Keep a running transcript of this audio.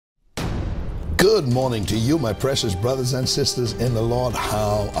Good morning to you, my precious brothers and sisters in the Lord.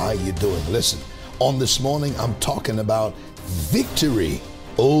 How are you doing? Listen, on this morning, I'm talking about victory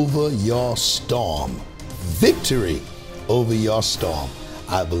over your storm. Victory over your storm.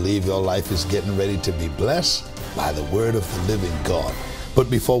 I believe your life is getting ready to be blessed by the word of the living God. But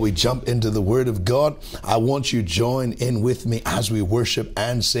before we jump into the word of God, I want you to join in with me as we worship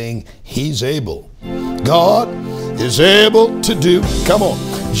and sing, He's able. God is able to do, come on,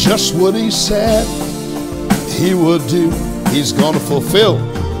 just what He said He would do. He's gonna fulfill.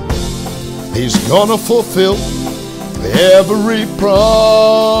 He's gonna fulfill every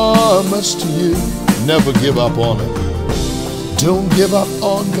promise to you. Never give up on Him. Don't give up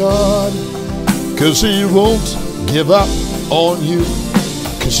on God, 'cause He won't give up on you.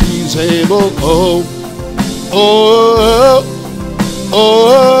 'Cause He's able, oh, oh,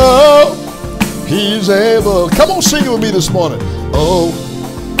 oh, He's able. Come on, sing it with me this morning. Oh,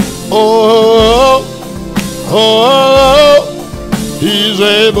 oh, oh, He's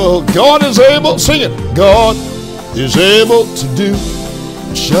able. God is able. Sing it. God is able to do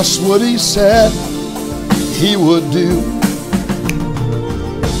just what He said He would do.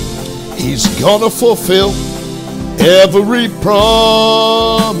 He's gonna fulfill every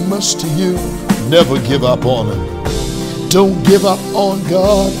promise to you. Never give up on Him. Don't give up on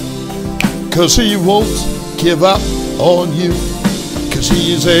God, 'cause He won't give up on you. 'Cause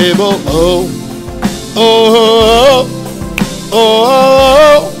He's able, oh, oh,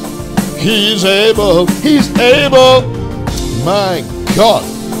 oh, He's able, He's able. My God,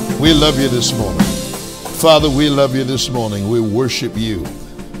 we love you this morning. Father, we love you this morning. We worship you.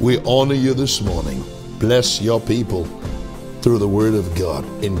 We honor you this morning. Bless your people through the word of God.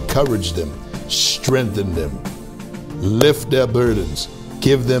 Encourage them, strengthen them, lift their burdens,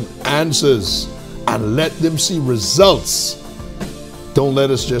 give them answers, and let them see results. Don't let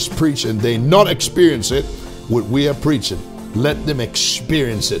us just preach and they not experience it, what we are preaching. Let them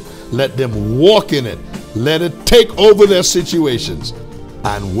experience it. Let them walk in it. Let it take over their situations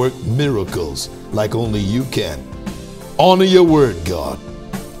and work miracles like only you can. Honor your word, God.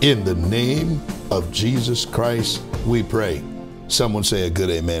 In the name of Jesus Christ, we pray. Someone say a good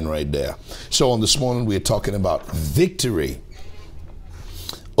amen right there. So on this morning, we're talking about victory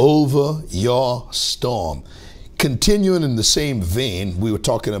over your storm. Continuing in the same vein, we were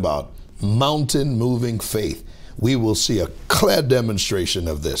talking about mountain moving faith. We will see a clear demonstration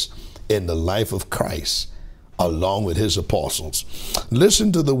of this in the life of Christ along with His apostles.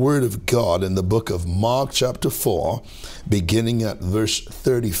 Listen to the word of God in the book of Mark chapter 4, beginning at verse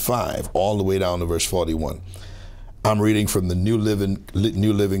 35 all the way down to verse 41. I'm reading from the New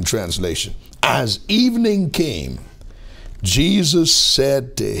Living Translation. As evening came, Jesus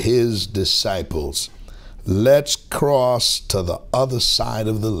said to His disciples, let's cross to the other side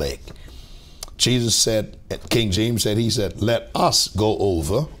of the lake. Jesus said, King James said, He said, let us go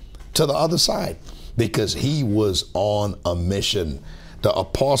over to the other side, because He was on a mission. The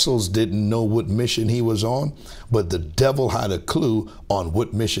apostles didn't know what mission He was on, but the devil had a clue on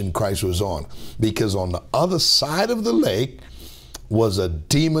what mission Christ was on, because on the other side of the lake was a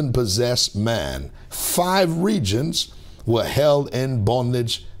demon-possessed man. 5 regions were held in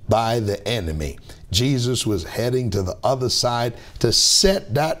bondage by the enemy. Jesus was heading to the other side to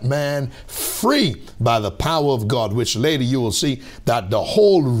set that man free by the power of God, which later you will see that the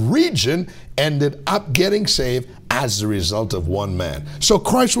whole region ended up getting saved as a result of one man. So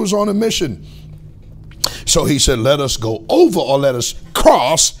Christ was on a mission. So He said, let us go over, or let us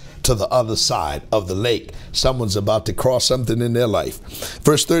cross to the other side of the lake. Someone's about to cross something in their life.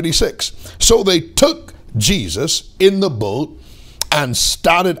 Verse 36. So they took Jesus in the boat and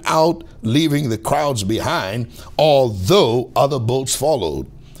started out, leaving the crowds behind, although other boats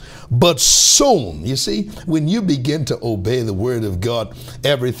followed. But soon, you see, when you begin to obey the word of God,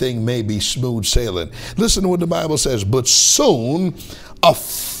 everything may be smooth sailing. Listen to what the Bible says. But soon a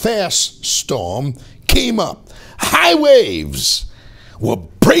fierce storm came up. High waves were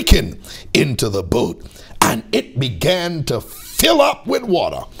breaking into the boat, and it began to fill up with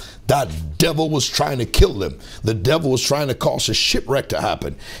water. That devil was trying to kill them. The devil was trying to cause a shipwreck to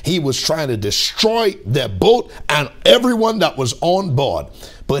happen. He was trying to destroy their boat and everyone that was on board.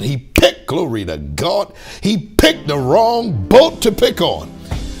 But he picked, glory to God, he picked the wrong boat to pick on,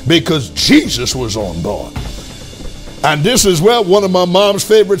 because Jesus was on board. And this is where one of my mom's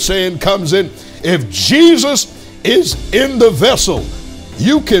favorite saying comes in. If Jesus is in the vessel,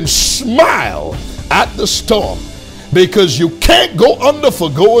 you can smile at the storm, because you can't go under for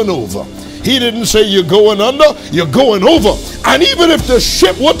going over. He didn't say you're going under, you're going over. And even if the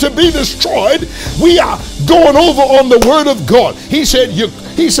ship were to be destroyed, we are going over on the word of God. He said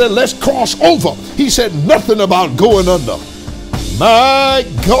He said, let's cross over. He said nothing about going under. My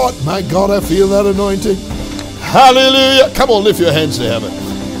God, I feel that anointing. Hallelujah. Come on, lift your hands to heaven.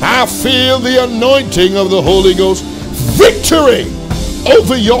 I feel the anointing of the Holy Ghost. Victory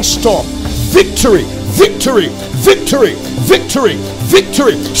over your storm. Victory, victory, victory, victory,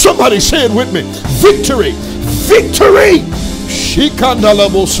 victory. Somebody say it with me. Victory, victory.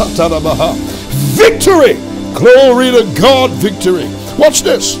 Victory. Glory to God, victory. Watch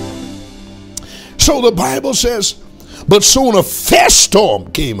this. So the Bible says, but soon a fierce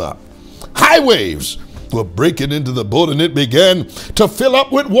storm came up. High waves were breaking into the boat, and it began to fill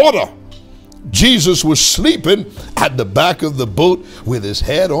up with water. Jesus was sleeping at the back of the boat with his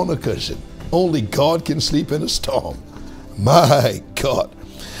head on a cushion. Only God can sleep in a storm. My God.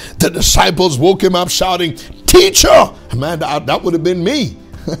 The disciples woke him up shouting, "Teacher!" Man, that would have been me.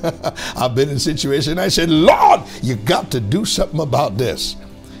 I've been in a situation. I said, "Lord, you got to do something about this.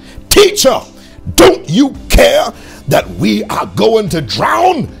 Teacher, don't you care that we are going to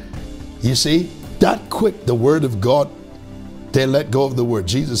drown?" You see, that quick, the word of God, they let go of the word.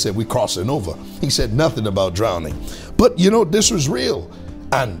 Jesus said, we're crossing over. He said nothing about drowning. But you know, this was real.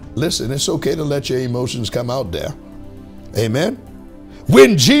 And listen, it's okay to let your emotions come out there. Amen.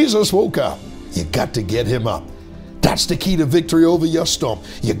 When Jesus woke up, you got to get him up. That's the key to victory over your storm.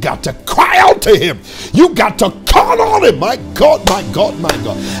 You got to cry out to him. You got to call on him. My God, my God, my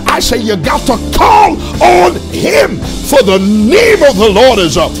God. I say you got to call on him, for the name of the Lord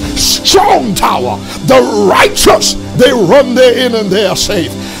is a strong tower. The righteous, they run therein and they are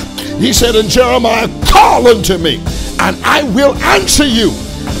safe. He said in Jeremiah, call unto me and I will answer you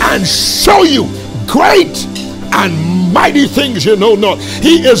and show you great and mighty things you know not.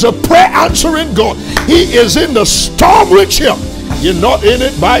 He is a prayer answering God. He is in the storm with you. You're not in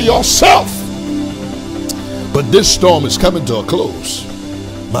it by yourself. But this storm is coming to a close.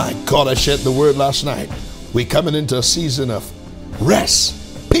 My God, I shared the word last night. We're coming into a season of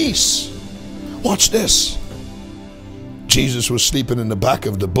rest, peace. Watch this. Jesus was sleeping in the back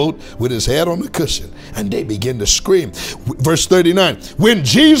of the boat with his head on the cushion, and they began to scream. Verse 39, when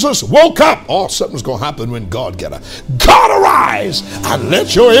Jesus woke up, oh, something's going to happen when God get up. God, arise and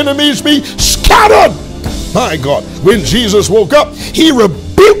let your enemies be scattered. My God, when Jesus woke up, he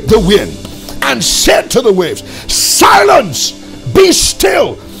rebuked the wind and said to the waves, silence, be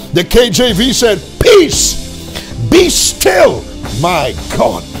still. The KJV said, peace, be still. My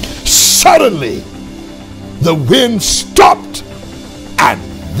God, suddenly the wind stopped and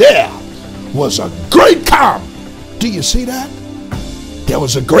there was a great calm. Do you see that? There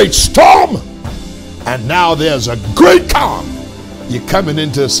was a great storm and now there's a great calm. You're coming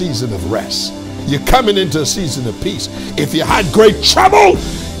into a season of rest. You're coming into a season of peace. If you had great trouble,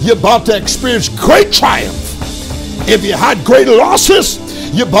 you're about to experience great triumph. If you had great losses,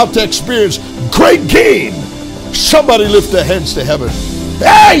 you're about to experience great gain. Somebody lift their hands to heaven.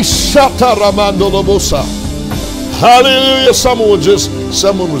 Hey, Shata Ramando Lobosa. Hallelujah.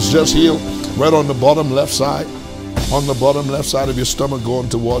 Someone was just healed right on the bottom left side. On the bottom left side of your stomach going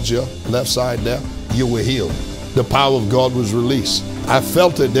towards your left side there. You were healed. The power of God was released. I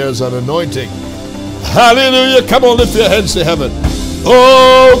felt it. There's an anointing. Hallelujah. Come on, lift your hands to heaven.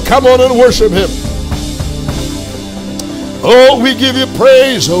 Oh, come on and worship him. Oh, we give you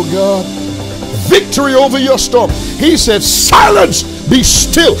praise, oh God. Victory over your storm. He said, silence, be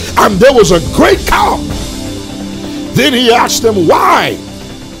still. And there was a great calm. Then he asked them, why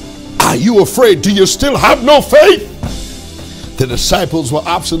are you afraid? Do you still have no faith? The disciples were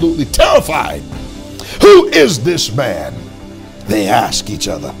absolutely terrified. Who is this man? They asked each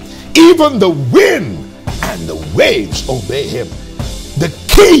other. Even the wind and the waves obey him. The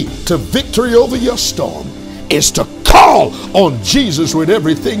key to victory over your storm is to call on Jesus with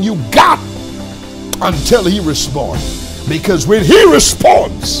everything you got until he responds. Because when he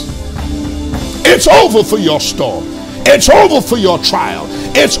responds, it's over for your storm. It's over for your trial.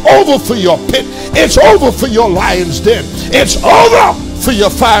 It's over for your pit. It's over for your lion's den. It's over for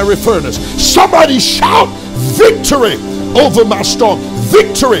your fiery furnace. Somebody shout victory over my storm.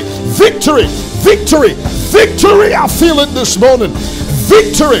 Victory, victory, victory, victory. I feel it this morning.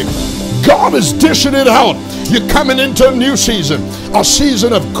 Victory. God is dishing it out. You're coming into a new season, a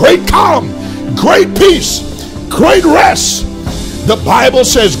season of great calm, great peace, great rest. The Bible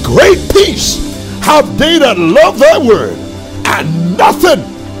says great peace have they that love thy word, and nothing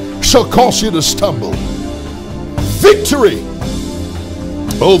shall cause you to stumble. Victory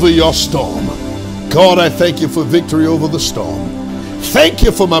over your storm. God, I thank you for victory over the storm. Thank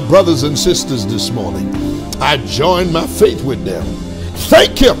you for my brothers and sisters this morning. I join my faith with them.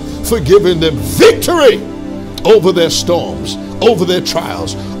 Thank you for giving them victory over their storms, over their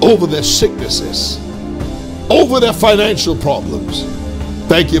trials, over their sicknesses, over their financial problems.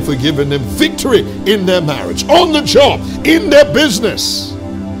 Thank you for giving them victory in their marriage, on the job, in their business,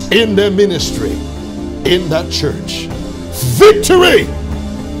 in their ministry, in that church. Victory!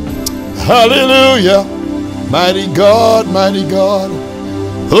 Hallelujah! Mighty God, mighty God.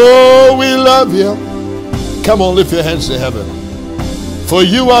 Oh, we love you. Come on, lift your hands to heaven. For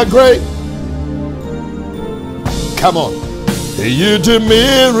you are great. Come on. You do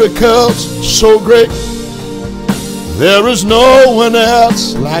miracles so great. There is no one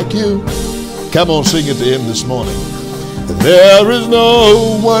else like you. Come on, sing it to him this morning. There is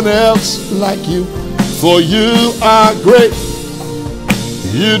no one else like you. For you are great.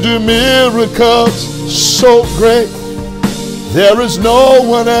 You do miracles so great. There is no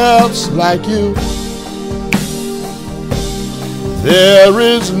one else like you. There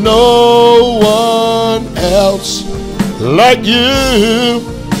is no one else like you.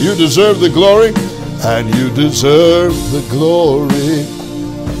 You deserve the glory, and you deserve the glory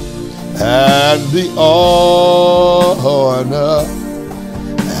and the honor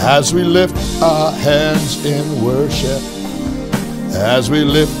as we lift our hands in worship, as we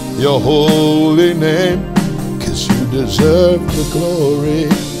lift your holy name, because you deserve the glory.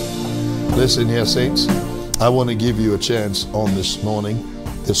 Listen here, saints. I want to give you a chance on this morning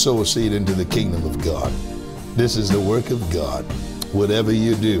to sow a seed into the kingdom of God. This is the work of God. Whatever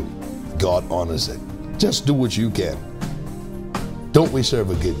you do, God honors it. Just do what you can. Don't we serve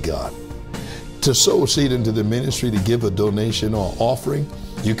a good God? To sow a seed into the ministry, to give a donation or offering,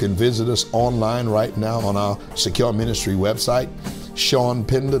 you can visit us online right now on our secure ministry website,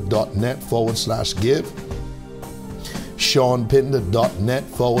 seanpinder.net/give.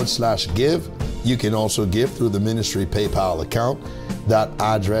 seanpinder.net/give. You can also give through the ministry PayPal account. That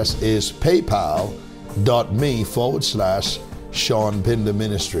address is paypal.me/Sean Pinder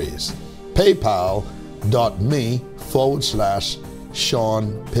Ministries.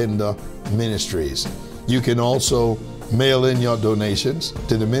 paypal.me/Sean Pinder Ministries. You can also mail in your donations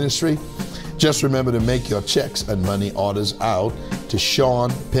to the ministry. Just remember to make your checks and money orders out to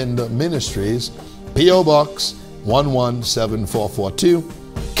Sean Pinder Ministries, P.O. Box 11742,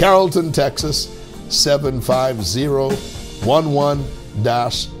 Carrollton, Texas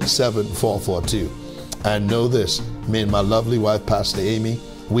 75011-7442. And know this, me and my lovely wife, Pastor Amy,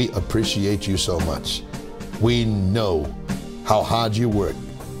 we appreciate you so much. We know how hard you work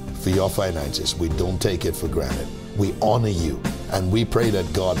for your finances. We don't take it for granted. We honor you, and we pray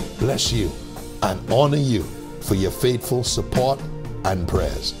that God bless you and honor you for your faithful support and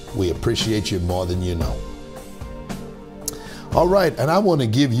prayers. We appreciate you more than you know. All right, and I want to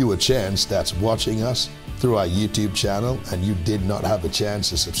give you a chance that's watching us through our YouTube channel and you did not have a chance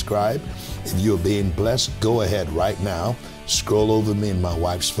to subscribe. If you're being blessed, go ahead right now. Scroll over me and my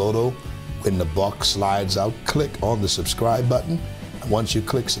wife's photo. When the box slides out, click on the subscribe button. Once you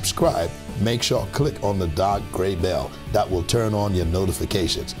click subscribe, make sure to click on the dark gray bell. That will turn on your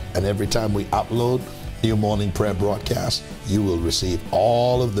notifications. And every time we upload new morning prayer broadcast, you will receive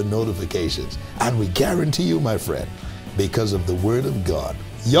all of the notifications. And we guarantee you, my friend, because of the word of God,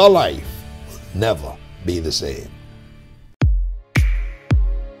 your life will never be the same.